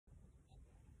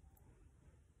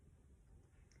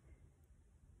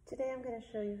Today I'm going to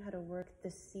show you how to work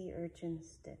the sea urchin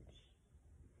stitch.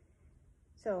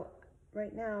 So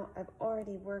right now I've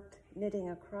already worked knitting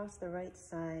across the right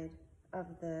side of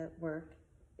the work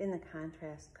in the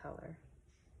contrast color.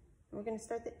 We're going to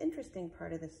start the interesting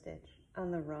part of the stitch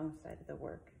on the wrong side of the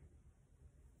work.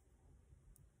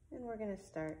 And we're going to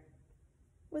start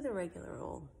with a regular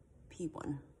old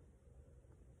P1.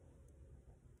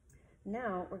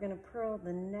 Now we're going to purl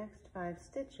the next 5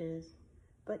 stitches,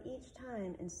 but each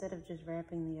time, instead of just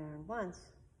wrapping the yarn once,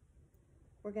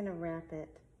 we're going to wrap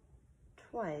it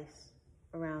twice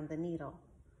around the needle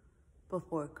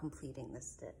before completing the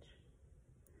stitch.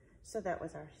 So that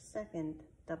was our second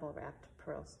double wrapped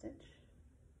purl stitch.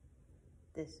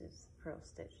 This is purl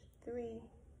stitch 3,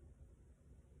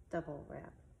 double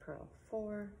wrap purl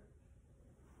 4,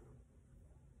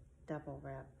 double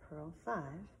wrap purl 5,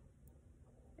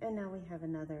 and now we have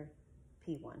another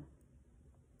P1.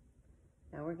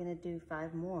 Now we're going to do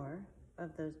 5 more of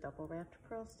those double wrapped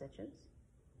purl stitches.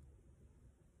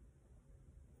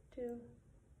 2,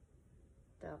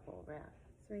 double wrap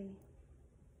 3,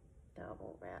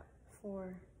 double wrap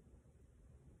 4,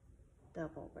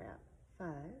 double wrap 5,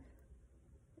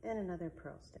 and another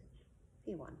purl stitch,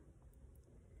 P1.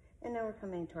 And now we're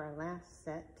coming to our last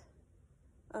set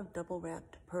of double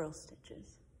wrapped purl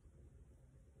stitches.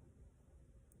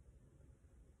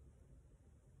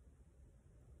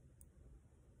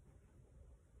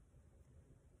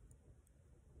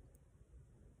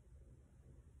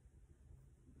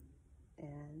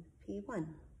 And P1.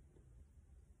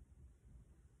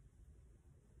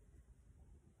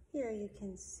 Here you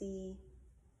can see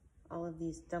all of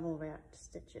these double wrapped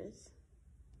stitches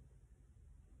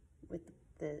with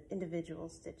the individual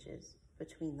stitches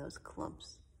between those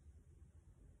clumps.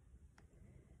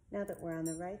 Now that we're on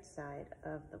the right side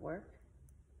of the work,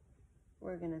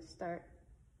 we're going to start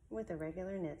with a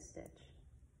regular knit stitch.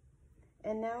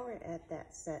 And now we're at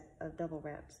that set of double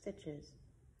wrapped stitches.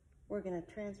 We're going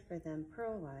to transfer them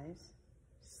purlwise,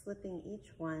 slipping each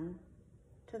one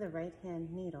to the right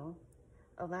hand needle,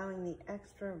 allowing the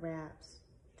extra wraps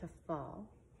to fall.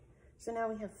 So now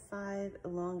we have 5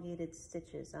 elongated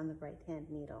stitches on the right hand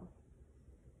needle.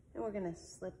 And we're going to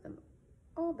slip them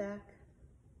all back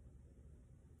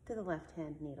to the left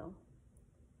hand needle.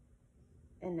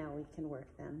 And now we can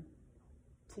work them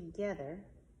together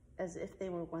as if they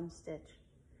were one stitch.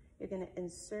 You're going to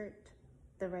insert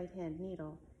the right hand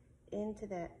needle into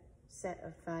that set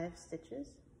of 5 stitches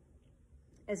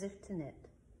as if to knit.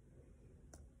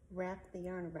 Wrap the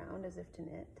yarn around as if to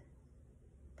knit.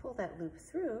 Pull that loop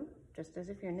through just as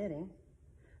if you're knitting,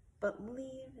 but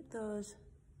leave those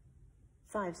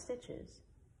 5 stitches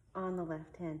on the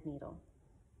left hand needle.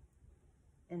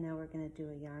 And now we're going to do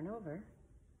a yarn over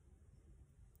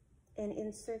and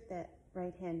insert that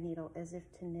right hand needle as if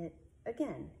to knit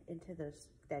again into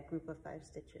that group of 5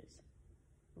 stitches.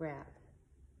 Wrap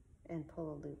and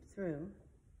pull a loop through,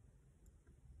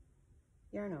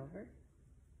 yarn over,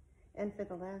 and for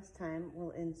the last time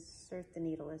we'll insert the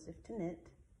needle as if to knit,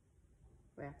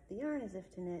 wrap the yarn as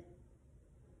if to knit,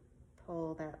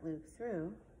 pull that loop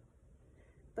through,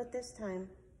 but this time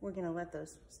we're going to let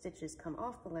those stitches come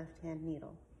off the left hand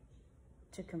needle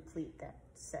to complete that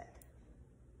set.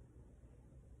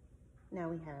 Now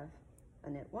we have a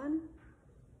knit 1,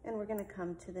 and we're going to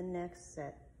come to the next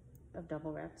set of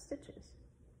double wrapped stitches,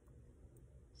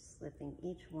 slipping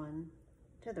each one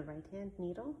to the right hand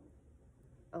needle,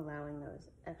 allowing those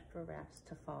extra wraps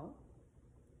to fall.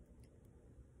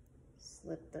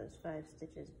 Slip those 5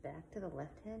 stitches back to the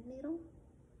left hand needle,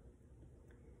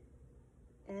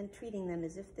 and treating them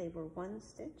as if they were one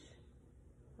stitch,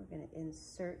 we're going to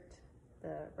insert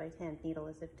the right hand needle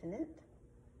as if to knit,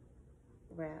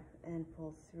 wrap and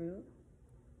pull through,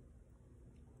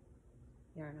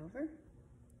 yarn over,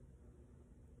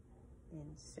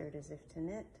 insert as if to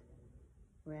knit,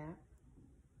 wrap,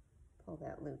 pull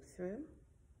that loop through,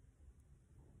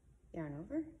 yarn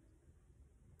over,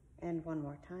 and one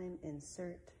more time,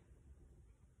 insert,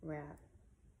 wrap,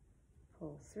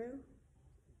 pull through,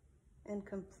 and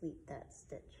complete that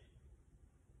stitch.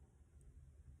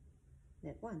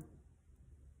 Knit 1.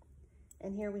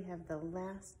 And here we have the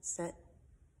last set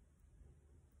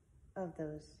of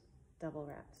those double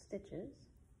wrapped stitches,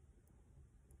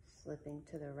 slipping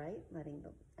to the right, letting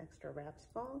the extra wraps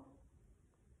fall.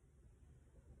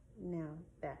 Now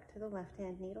back to the left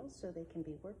hand needle so they can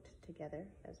be worked together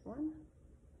as one.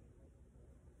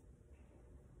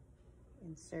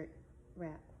 Insert,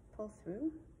 wrap, pull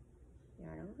through,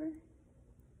 yarn over,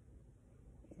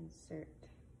 insert,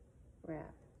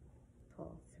 wrap,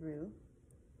 pull through,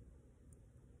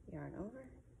 yarn over,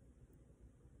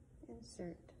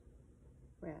 insert,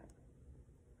 wrap,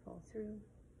 pull through,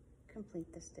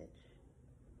 complete the stitch.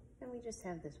 And we just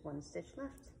have this one stitch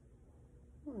left.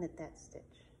 We'll knit that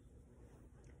stitch.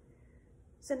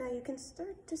 So now you can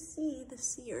start to see the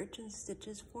sea urchin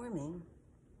stitches forming.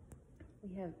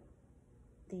 We have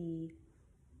the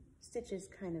stitches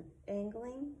kind of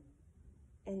angling,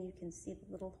 and you can see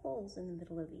the little holes in the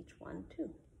middle of each one too.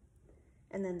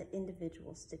 And then the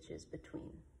individual stitches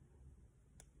between.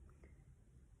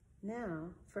 Now,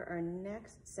 for our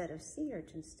next set of sea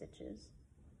urchin stitches,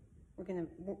 we're going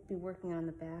to be working on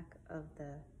the back of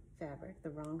the fabric,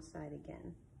 the wrong side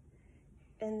again.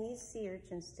 And these sea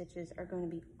urchin stitches are going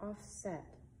to be offset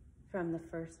from the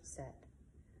first set.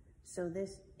 So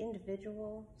this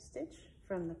individual stitch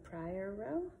from the prior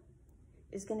row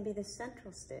is going to be the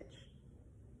central stitch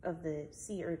of the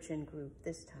sea urchin group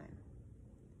this time.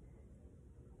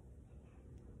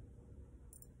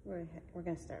 We're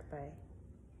going to start by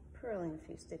purling a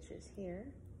few stitches here.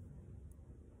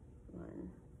 1,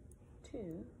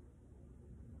 2,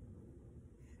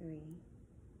 3,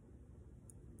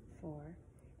 4.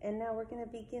 And now we're going to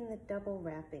begin the double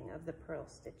wrapping of the purl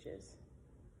stitches.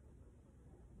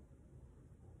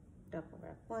 Double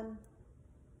wrap 1,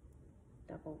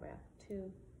 double wrap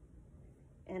 2,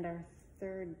 and our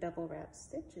third double wrap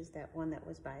stitch is that one that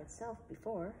was by itself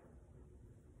before.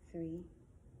 3,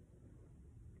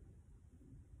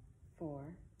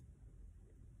 4,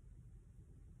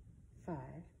 5,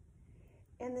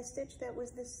 and the stitch that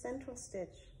was the central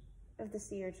stitch of the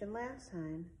sea urchin last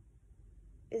time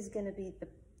is going to be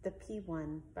the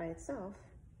P1 by itself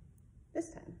this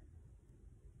time.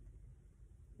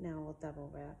 Now we'll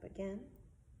double wrap again,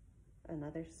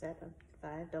 another set of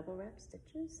 5 double wrap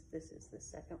stitches. This is the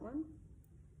second one.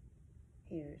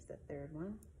 Here's the third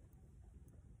one,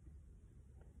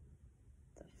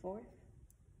 the fourth,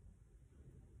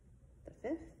 the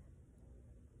fifth,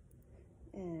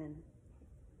 and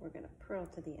we're going to purl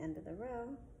to the end of the row.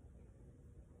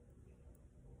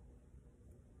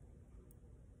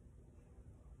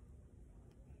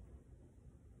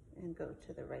 And go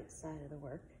to the right side of the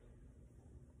work.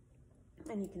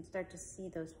 And you can start to see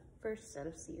those first set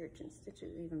of sea urchin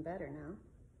stitches even better now.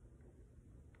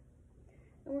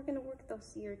 And we're going to work those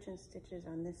sea urchin stitches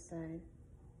on this side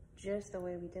just the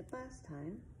way we did last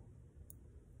time.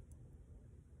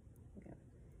 I'm going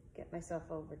to get myself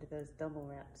over to those double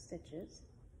wrap stitches.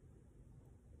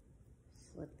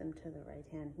 Slip them to the right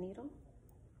hand needle.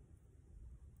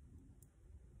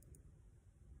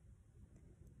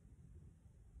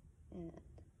 And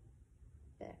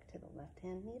back to the left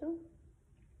hand needle.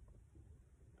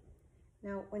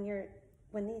 Now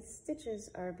when these stitches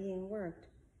are being worked,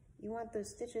 you want those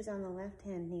stitches on the left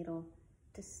hand needle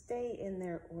to stay in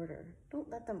their order. Don't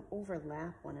let them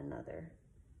overlap one another,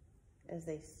 as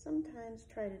they sometimes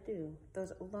try to do.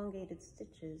 Those elongated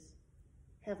stitches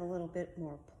have a little bit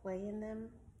more play in them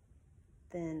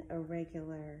than a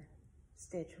regular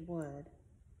stitch would.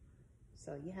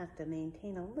 So you have to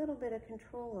maintain a little bit of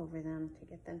control over them to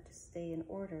get them to stay in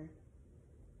order.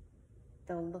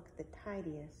 They'll look the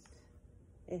tidiest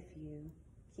if you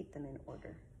keep them in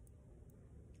order.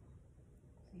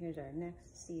 So here's our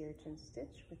next sea urchin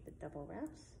stitch with the double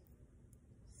wraps,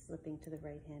 slipping to the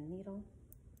right hand needle,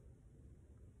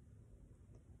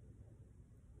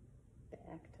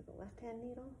 back to the left hand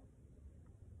needle,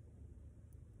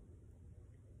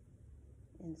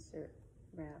 insert,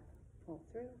 wrap, pull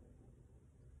through,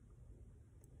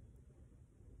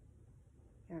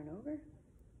 yarn over,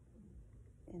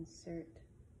 insert,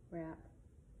 wrap,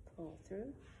 pull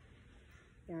through,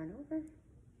 yarn over,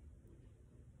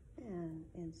 and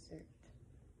insert,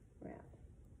 wrap,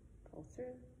 pull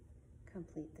through,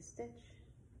 complete the stitch,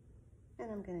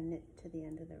 and I'm going to knit to the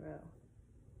end of the row.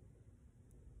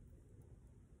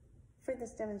 For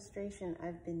this demonstration,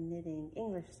 I've been knitting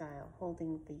English style,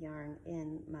 holding the yarn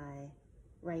in my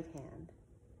right hand.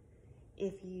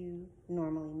 If you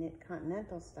normally knit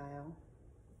continental style,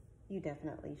 you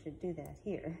definitely should do that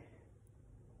here.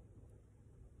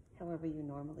 However you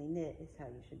normally knit is how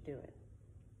you should do it.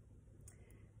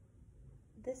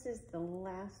 This is the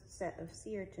last set of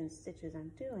sea urchin stitches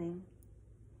I'm doing,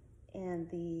 and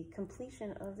the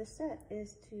completion of the set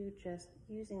is to just,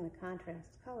 using the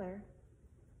contrast color,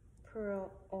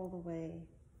 purl all the way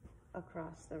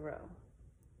across the row.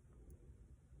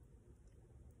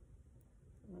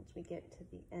 Once we get to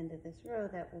the end of this row,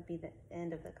 that will be the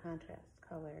end of the contrast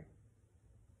color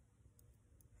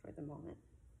for the moment.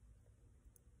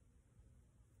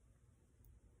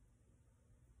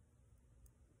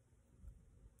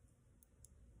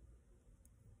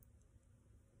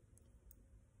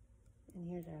 And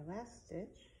here's our last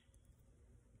stitch,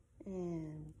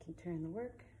 and we can turn the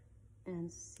work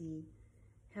and see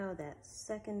how that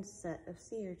second set of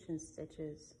sea urchin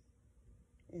stitches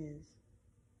is.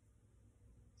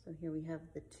 So here we have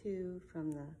the 2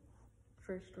 from the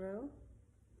first row,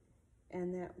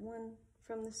 and that 1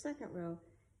 from the second row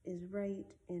is right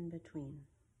in between.